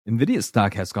Nvidia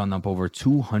stock has gone up over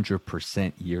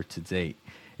 200% year to date.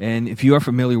 And if you are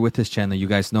familiar with this channel, you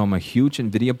guys know I'm a huge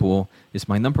Nvidia bull. It's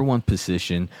my number one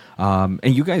position. And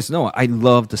you guys know I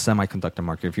love the semiconductor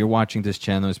market. If you're watching this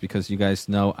channel, it's because you guys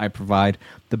know I provide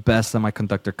the best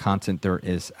semiconductor content there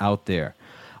is out there.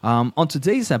 On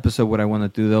today's episode, what I want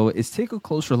to do, though, is take a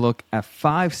closer look at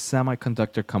 5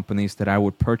 semiconductor companies that I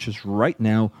would purchase right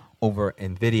now over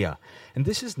Nvidia. And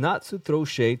this is not to throw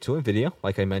shade to Nvidia.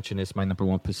 Like I mentioned, it's my number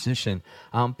one position.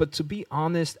 But to be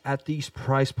honest, at these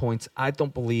price points, I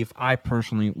don't believe I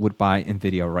personally would buy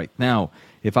Nvidia right now.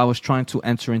 If I was trying to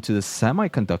enter into the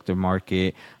semiconductor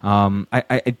market,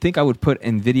 I think I would put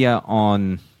Nvidia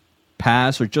on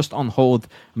pass or just on hold,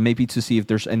 maybe to see if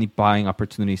there's any buying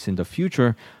opportunities in the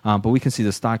future. But we can see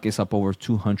the stock is up over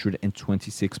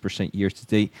 226% year to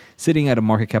date, sitting at a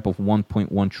market cap of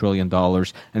 $1.1 trillion.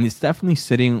 And it's definitely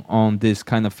sitting on this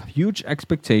kind of huge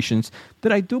expectations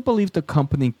that I do believe the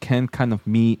company can kind of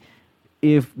meet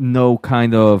if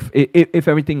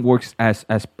everything works as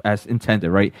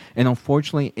intended, right? And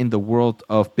unfortunately, in the world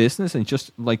of business and just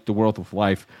like the world of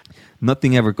life,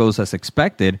 nothing ever goes as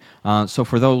expected. So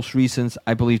for those reasons,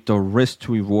 I believe the risk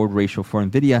to reward ratio for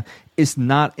Nvidia is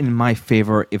not in my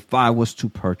favor if I was to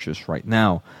purchase right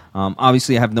now.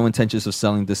 Obviously, I have no intentions of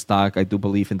selling this stock. I do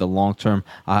believe in the long term,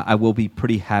 I will be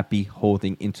pretty happy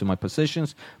holding into my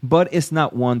positions, but it's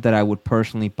not one that I would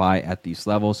personally buy at these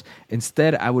levels.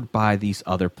 Instead, I would buy these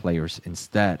other players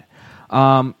instead.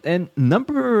 And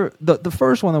the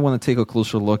first one I want to take a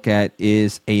closer look at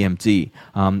is AMD,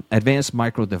 Advanced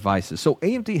Micro Devices. So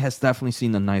AMD has definitely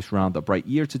seen a nice roundup, right?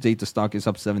 Year to date, the stock is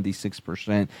up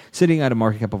 76%, sitting at a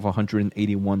market cap of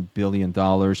 $181 billion.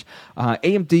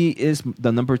 AMD is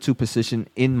the number 2 position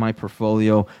in my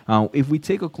portfolio. If we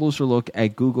take a closer look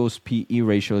at Google's PE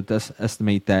ratio, it does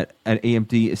estimate that at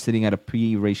AMD is sitting at a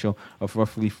PE ratio of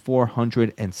roughly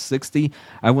 460.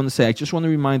 I just want to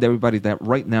remind everybody that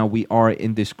right now we are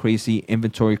in this crazy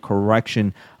inventory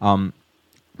correction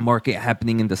market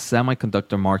happening in the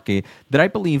semiconductor market that I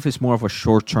believe is more of a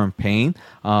short-term pain,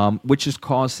 which is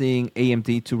causing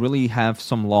AMD to really have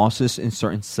some losses in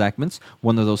certain segments.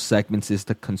 One of those segments is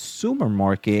the consumer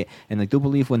market, and I do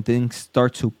believe when things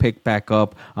start to pick back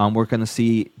up, we're going to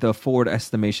see the forward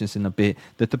estimations in a bit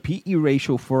that the PE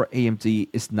ratio for AMD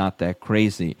is not that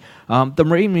crazy. The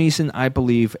main reason I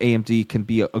believe AMD can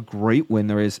be a great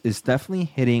winner is definitely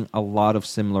hitting a lot of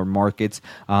similar markets.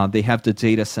 They have the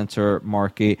data center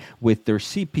market with their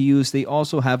CPUs. They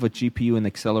also have a GPU and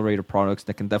accelerator products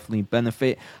that can definitely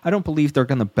benefit. I don't believe they're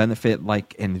going to benefit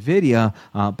like Nvidia,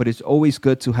 but it's always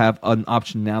good to have an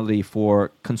optionality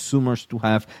for consumers to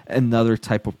have another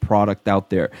type of product out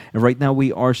there. And right now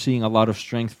we are seeing a lot of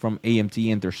strength from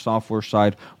AMD and their software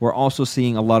side. We're also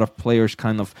seeing a lot of players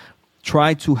kind of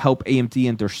try to help AMD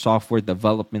in their software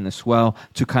development as well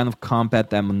to kind of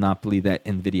combat that monopoly that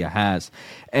Nvidia has.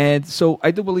 And so I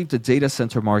do believe the data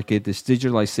center market, this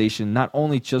digitalization, not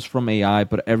only just from AI,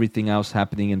 but everything else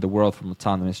happening in the world, from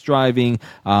autonomous driving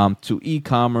to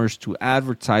e-commerce to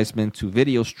advertisement to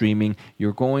video streaming,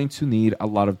 you're going to need a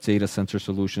lot of data center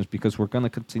solutions because we're going to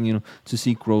continue to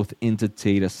see growth in the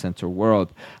data center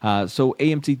world. So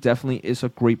AMD definitely is a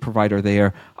great provider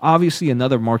there. Obviously,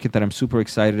 another market that I'm super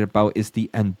excited about is the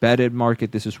embedded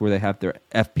market. This is where they have their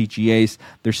FPGAs,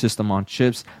 their system on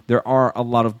chips. There are a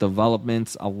lot of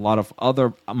developments, a lot of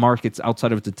other markets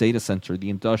outside of the data center, the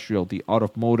industrial, the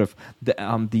automotive, the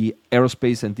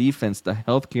aerospace and defense, the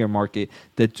healthcare market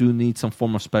that do need some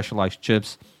form of specialized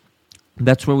chips.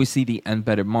 That's where we see the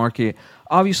embedded market.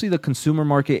 Obviously, the consumer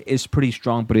market is pretty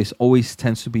strong, but it always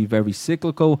tends to be very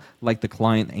cyclical, like the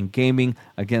client and gaming.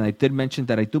 Again, I did mention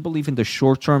that I do believe in the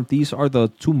short term, these are the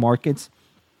 2 markets,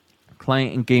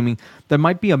 client and gaming, that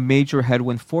might be a major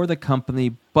headwind for the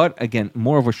company, but again,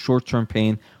 more of a short-term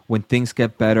pain. When things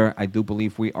get better, I do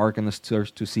believe we are going to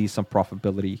start to see some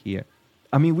profitability here.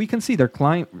 I mean, we can see their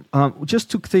client,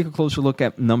 just to take a closer look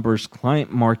at numbers,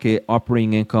 client market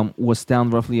operating income was down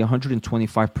roughly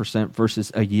 125%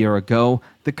 versus a year ago.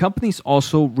 The company's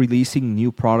also releasing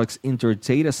new products in their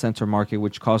data center market,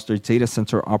 which caused their data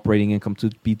center operating income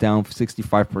to be down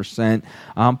 65%.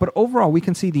 But overall, we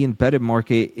can see the embedded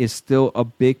market is still a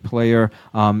big player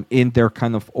in their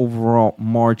kind of overall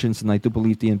margins, and I do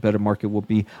believe the embedded market will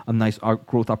be a nice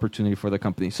growth opportunity for the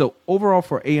company. So overall,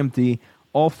 for AMD,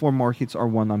 All four markets are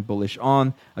one I'm bullish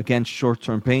on. Again,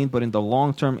 short-term pain, but in the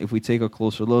long term, if we take a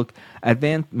closer look,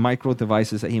 Advanced Micro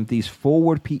Devices, AMD's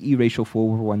forward PE ratio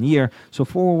for 1 year. So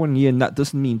for 1 year, that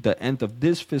doesn't mean the end of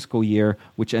this fiscal year,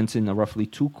 which ends in roughly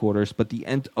 2 quarters, but the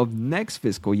end of next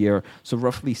fiscal year, so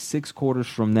roughly 6 quarters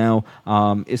from now,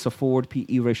 is a forward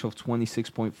PE ratio of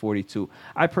 26.42.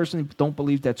 I personally don't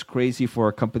believe that's crazy for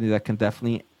a company that can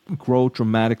definitely grow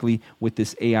dramatically with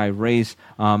this AI race,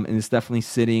 and it's definitely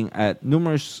sitting at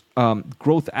numerous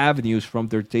growth avenues from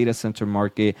their data center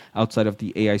market outside of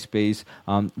the AI space,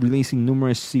 releasing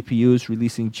numerous CPUs,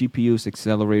 releasing GPUs,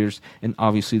 accelerators, and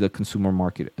obviously the consumer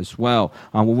market as well.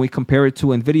 When we compare it to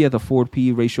Nvidia, the forward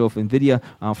PE ratio of Nvidia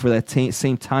for that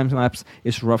same time lapse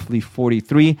is roughly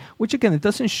 43, which again, it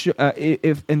doesn't show,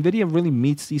 if Nvidia really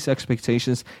meets these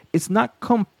expectations, it's not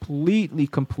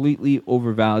completely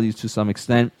overvalued to some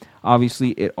extent. Obviously,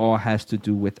 it all has to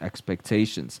do with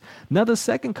expectations. Now, the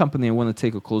second company I want to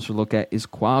take a closer look at is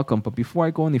Qualcomm. But before I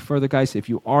go any further, guys, if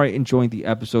you are enjoying the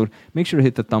episode, make sure to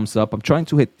hit the thumbs up. I'm trying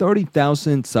to hit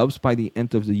 30,000 subs by the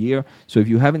end of the year. So if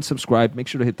you haven't subscribed, make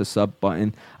sure to hit the sub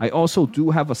button. I also do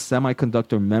have a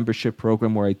semiconductor membership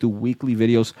program where I do weekly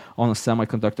videos on a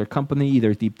semiconductor company,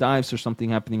 either deep dives or something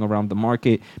happening around the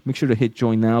market. Make sure to hit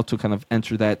join now to kind of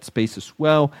enter that space as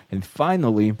well. And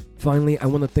finally, I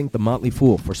want to thank The Motley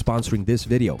Fool for sponsoring this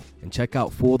video, and check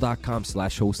out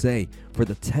fool.com/Jose for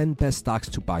the 10 best stocks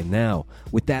to buy now.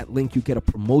 With that link, you get a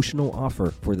promotional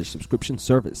offer for the subscription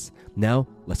service. Now,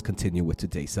 let's continue with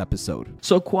today's episode.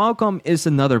 So Qualcomm is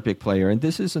another big player, and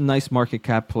this is a nice market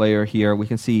cap player here. We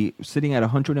can see sitting at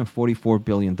 $144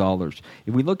 billion.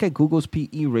 If we look at Google's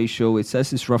PE ratio, it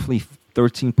says it's roughly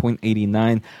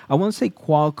 13.89. I want to say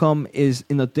Qualcomm is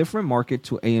in a different market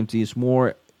to AMD. It's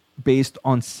more based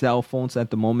on cell phones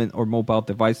at the moment or mobile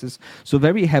devices, so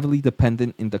very heavily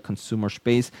dependent in the consumer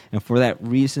space, and for that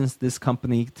reasons this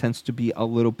company tends to be a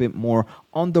little bit more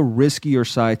on the riskier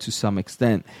side to some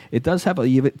extent. It does have a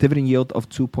dividend yield of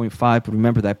 2.5, but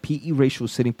remember that PE ratio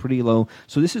is sitting pretty low,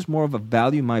 so this is more of a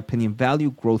value, in my opinion, value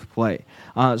growth play.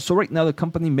 So right now the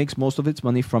company makes most of its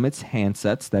money from its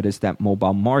handsets, that is that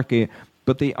mobile market,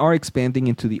 but they are expanding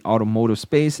into the automotive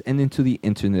space and into the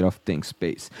Internet of Things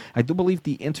space. I do believe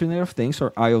the Internet of Things, or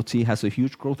IoT, has a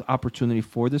huge growth opportunity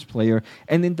for this player,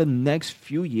 and in the next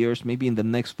few years, maybe in the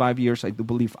next 5 years, I do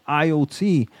believe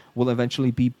IoT will eventually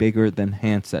be bigger than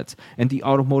handsets, and the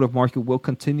automotive market will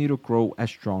continue to grow at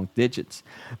strong digits.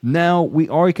 Now, we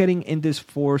are getting in this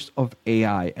force of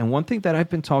AI, and one thing that I've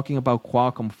been talking about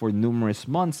Qualcomm for numerous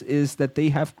months is that they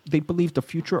believe the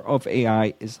future of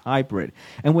AI is hybrid,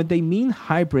 and when they mean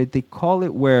hybrid, they call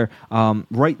it where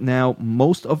right now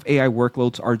most of AI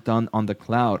workloads are done on the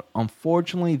cloud.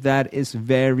 Unfortunately, that is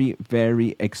very,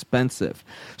 very expensive.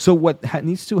 So what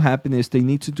needs to happen is they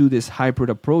need to do this hybrid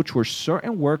approach where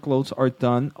certain workloads are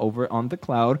done over on the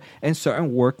cloud and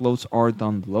certain workloads are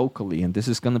done locally. And this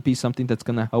is going to be something that's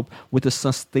going to help with the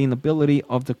sustainability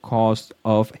of the cost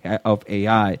of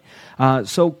AI.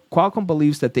 So Qualcomm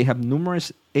believes that they have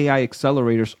numerous AI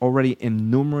accelerators already in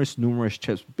numerous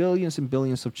chips, billions and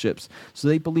billions of chips. So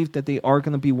they believe that they are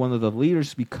going to be one of the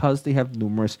leaders because they have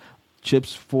numerous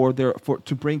chips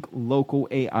to bring local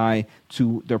AI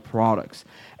to their products.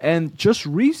 And just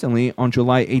recently, on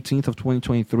July 18th of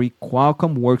 2023,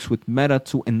 Qualcomm works with Meta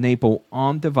to enable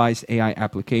on-device AI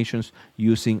applications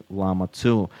using Llama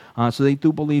 2. So they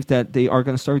do believe that they are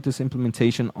going to start this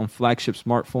implementation on flagship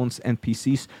smartphones and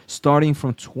PCs starting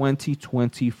from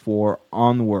 2024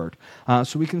 onward.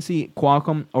 So we can see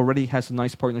Qualcomm already has a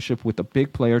nice partnership with a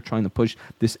big player trying to push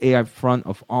this AI front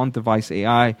of on-device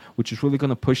AI, which is really going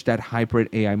to push that hybrid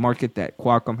AI market that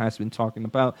Qualcomm has been talking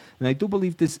about. And I do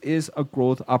believe this is a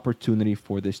growth opportunity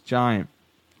for this giant.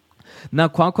 Now,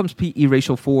 Qualcomm's PE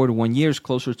ratio forward 1 year is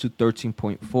closer to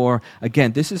 13.4.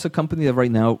 Again, this is a company that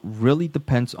right now really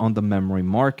depends on the memory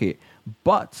market.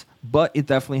 But it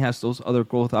definitely has those other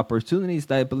growth opportunities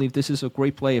that I believe this is a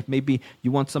great play. If maybe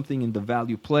you want something in the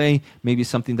value play, maybe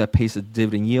something that pays a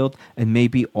dividend yield, and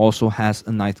maybe also has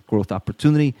a nice growth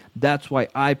opportunity. That's why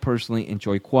I personally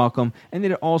enjoy Qualcomm, and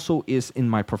it also is in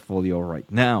my portfolio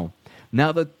right now.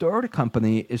 Now, the third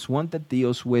company is one that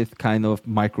deals with kind of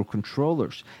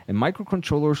microcontrollers. And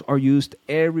microcontrollers are used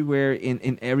everywhere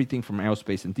in everything from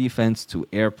aerospace and defense to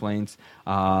airplanes.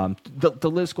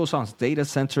 The list goes on. Data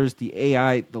centers, the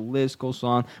AI, the list goes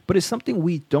on. But it's something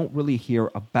we don't really hear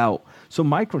about. So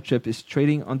Microchip is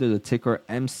trading under the ticker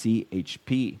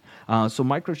MCHP. So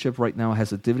Microchip right now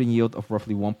has a dividend yield of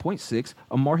roughly 1.6,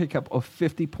 a market cap of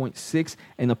 50.6,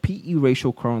 and a PE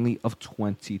ratio currently of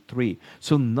 23.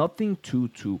 So nothing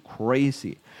too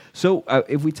crazy. So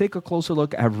if we take a closer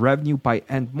look at revenue by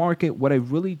end market, what I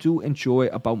really do enjoy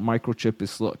about microchip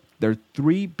is, look, their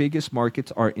three biggest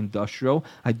markets are industrial.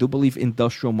 I do believe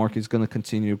industrial market is going to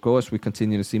continue to grow as we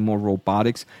continue to see more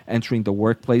robotics entering the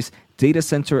workplace. Data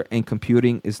center and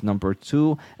computing is number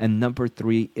 2, and number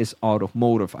 3 is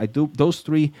automotive. Those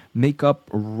three make up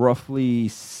roughly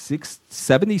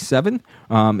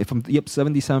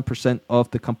 77% of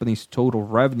the company's total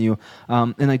revenue.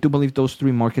 And I do believe those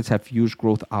three markets have huge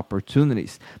growth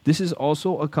opportunities. This is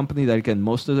also a company that, again,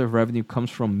 most of their revenue comes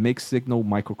from mixed signal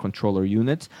microcontroller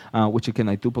units, which, again,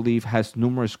 I do believe has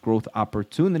numerous growth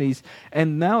opportunities.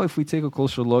 And now if we take a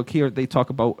closer look here, they talk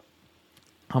about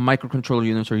how microcontroller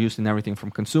units are used in everything from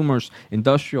consumers,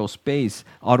 industrial, space,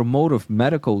 automotive,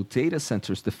 medical, data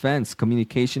centers, defense,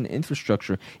 communication,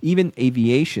 infrastructure, even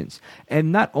aviations.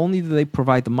 And not only do they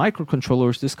provide the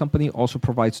microcontrollers, this company also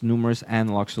provides numerous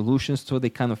analog solutions, so they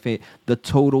kind of fit the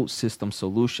total system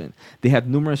solution. They have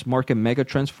numerous market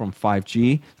megatrends from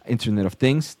 5G, Internet of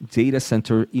Things, data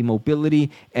center,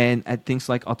 e-mobility, and at things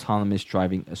like autonomous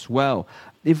driving as well.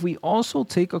 If we also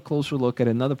take a closer look at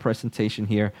another presentation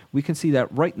here, we can see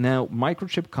that right now,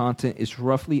 microchip content is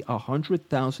roughly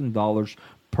 $100,000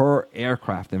 per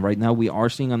aircraft. And right now, we are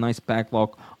seeing a nice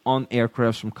backlog on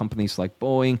aircrafts from companies like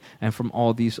Boeing and from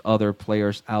all these other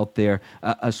players out there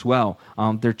as well.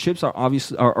 Their chips are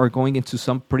obviously are going into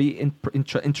some pretty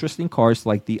interesting cars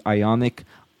like the Ioniq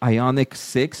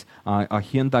 6, a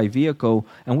Hyundai vehicle.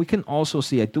 And we can also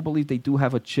see, I do believe they do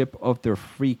have a chip of their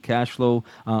free cash flow.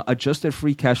 Adjusted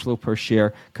free cash flow per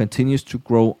share continues to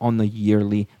grow on a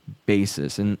yearly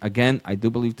basis. And again, I do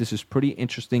believe this is pretty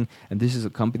interesting, and this is a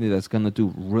company that's going to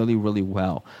do really, really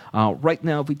well. Right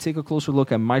now, if we take a closer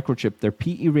look at microchip, their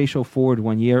PE ratio forward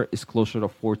 1 year is closer to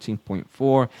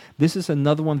 14.4. This is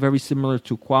another one very similar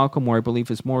to Qualcomm, where I believe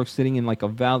it's more sitting in like a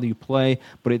value play,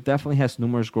 but it definitely has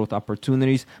numerous growth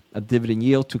opportunities, a dividend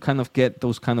yield to kind of get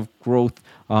those kind of growth,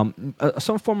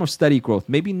 some form of steady growth.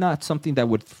 Maybe not something that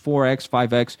would 4x,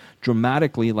 5x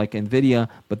dramatically like Nvidia,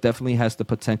 but definitely has the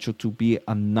potential to be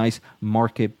a nice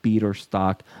market beater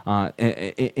stock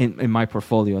in my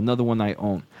portfolio. Another one I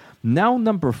own. Now,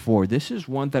 number 4, this is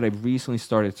one that I recently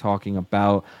started talking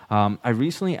about. I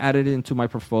recently added it into my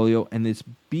portfolio, and it's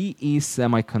BE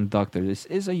Semiconductor. This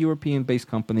is a European-based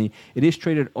company. It is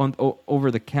traded on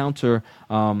over the counter.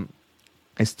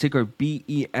 It's ticker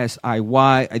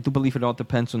BESIY. I do believe it all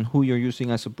depends on who you're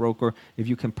using as a broker, if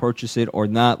you can purchase it or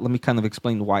not. Let me kind of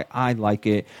explain why I like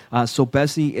it. So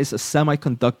BESI is a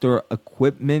semiconductor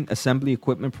assembly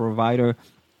equipment provider.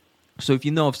 So if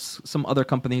you know of some other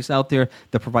companies out there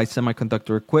that provide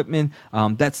semiconductor equipment,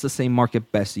 that's the same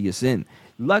market BESI is in.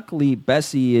 Luckily,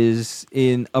 BESI is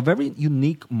in a very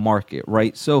unique market,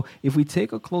 right? So if we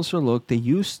take a closer look,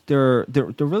 they're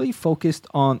really focused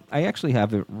on. I actually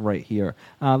have it right here.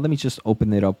 Let me just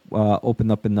open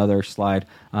up another slide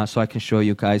so I can show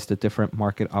you guys the different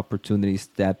market opportunities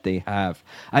that they have.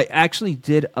 I actually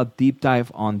did a deep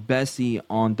dive on BESI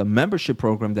on the membership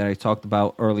program that I talked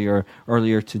about earlier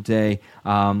today,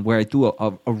 where I do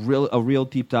a real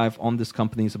deep dive on this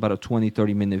company. It's about a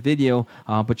 20-30 minute video,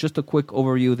 but just a quick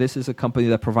overview. This is a company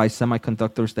that provides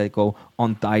semiconductors that go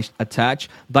on die attach.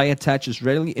 Die attach is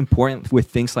really important with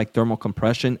things like thermal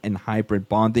compression and hybrid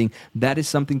bonding. That is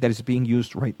something that is being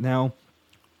used right now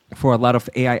for a lot of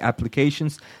AI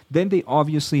applications. Then they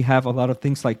obviously have a lot of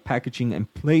things like packaging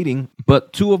and plating.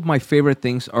 But two of my favorite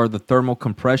things are the thermal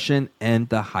compression and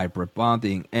the hybrid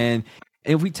bonding. And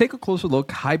if we take a closer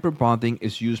look, hybrid bonding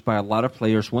is used by a lot of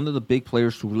players. One of the big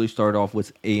players who really started off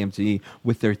was AMD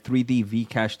with their 3D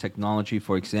V-Cache technology,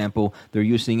 for example. They're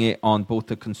using it on both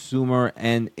the consumer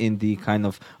and in the kind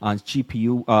of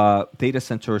GPU, data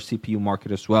center CPU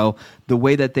market as well. The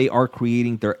way that they are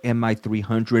creating their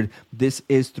MI300, this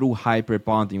is through hybrid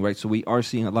bonding, right? So we are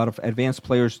seeing a lot of advanced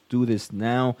players do this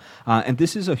now. And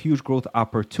this is a huge growth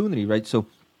opportunity, right? So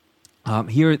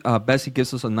here, BESI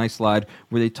gives us a nice slide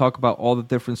where they talk about all the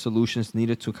different solutions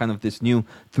needed to kind of this new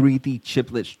 3D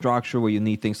chiplet structure, where you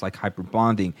need things like hybrid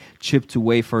bonding,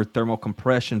 chip-to-wafer thermal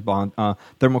compression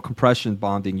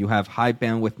bonding. You have high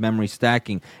bandwidth memory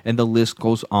stacking, and the list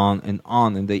goes on. And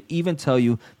they even tell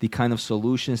you the kind of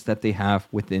solutions that they have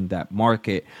within that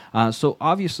market. So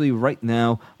obviously, right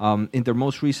now, in their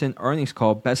most recent earnings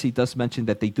call, BESI does mention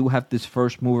that they do have this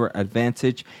first mover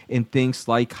advantage in things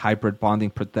like hybrid bonding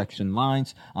protection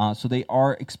lines. So they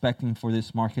are expecting for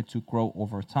this market to grow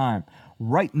over time.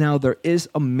 Right now, there is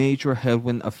a major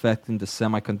headwind affecting the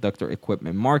semiconductor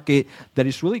equipment market that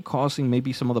is really causing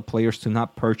maybe some of the players to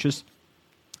not purchase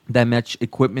that much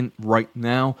equipment right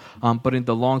now. But in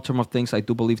the long term of things, I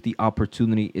do believe the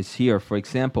opportunity is here. For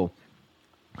example,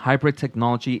 Hybrid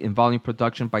technology in volume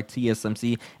production by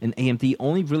TSMC and AMD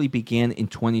only really began in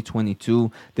 2022.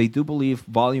 They do believe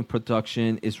volume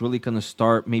production is really going to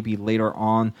start maybe later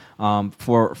on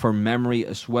for memory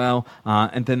as well.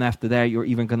 And then after that, you're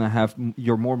even going to have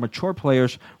your more mature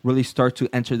players really start to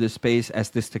enter this space as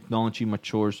this technology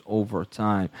matures over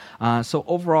time. So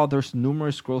overall, there's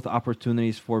numerous growth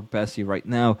opportunities for Bessie right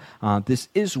now. This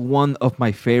is one of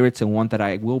my favorites and one that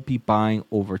I will be buying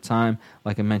over time.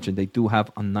 Like I mentioned, they do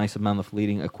have a nice amount of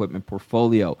leading equipment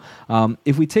portfolio.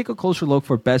 If we take a closer look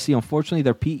for Bessie, unfortunately,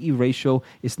 their PE ratio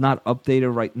is not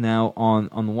updated right now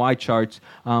on Y charts,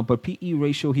 but PE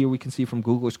ratio here we can see from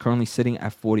Google is currently sitting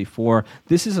at 44.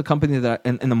 This is a company that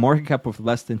in a market cap of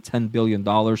less than $10 billion.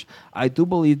 I do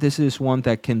believe this is one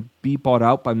that can be bought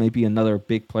out by maybe another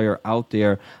big player out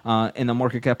there. In a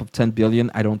market cap of $10 billion,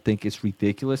 I don't think it's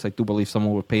ridiculous. I do believe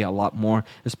someone would pay a lot more,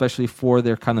 especially for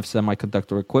their kind of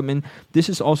semiconductor equipment. This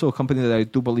is also a company that I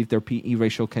do believe their PE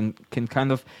ratio can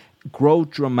kind of grow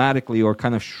dramatically or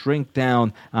kind of shrink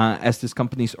down as this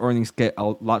company's earnings get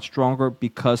a lot stronger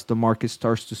because the market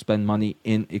starts to spend money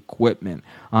in equipment.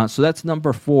 So that's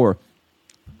number 4.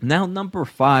 Now, number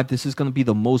 5, this is going to be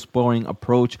the most boring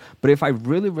approach, but if I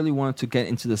really, really wanted to get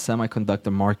into the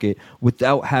semiconductor market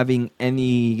without having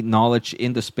any knowledge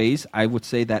in the space, I would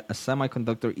say that a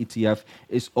semiconductor ETF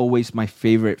is always my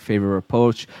favorite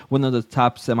approach. One of the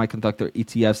top semiconductor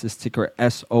ETFs is ticker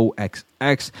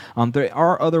SOXX. There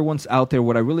are other ones out there.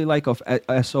 What I really like of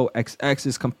SOXX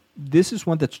is this is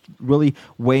one that's really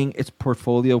weighing its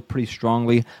portfolio pretty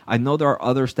strongly. I know there are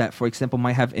others that, for example,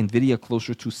 might have Nvidia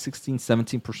closer to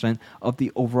 16-17% of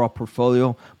the overall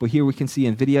portfolio. But here we can see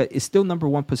Nvidia is still number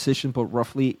 1 position, but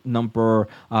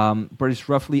it's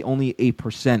roughly only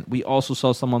 8%. We also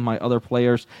saw some of my other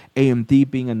players, AMD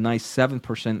being a nice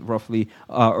 7% roughly,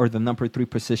 or the number 3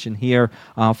 position here.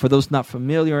 For those not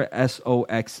familiar,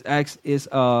 SOXX is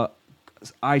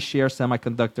iShares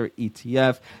Semiconductor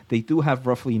ETF. They do have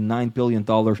roughly $9 billion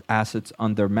assets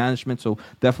under management, so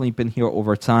definitely been here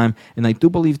over time. And I do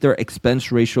believe their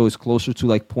expense ratio is closer to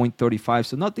like 0.35,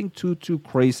 so nothing too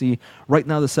crazy. Right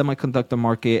now, the semiconductor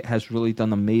market has really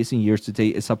done amazing years to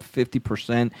date. It's up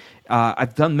 50%.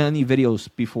 I've done many videos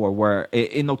before where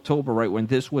in October, right, when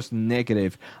this was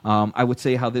negative, I would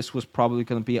say how this was probably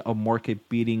going to be a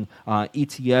market-beating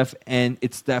ETF, and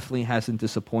it definitely hasn't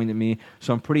disappointed me.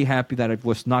 So I'm pretty happy that I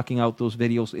was knocking out those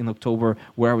videos in October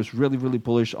where I was really, really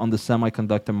bullish on the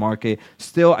semiconductor market.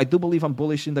 Still, I do believe I'm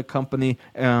bullish in the company,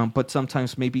 but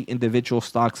sometimes maybe individual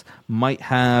stocks might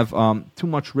have too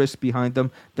much risk behind them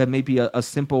that maybe a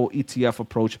simple ETF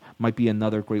approach might be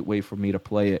another great way for me to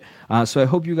play it. So I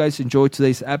hope you guys enjoyed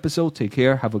today's episode. Take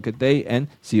care, have a good day, and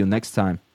see you next time.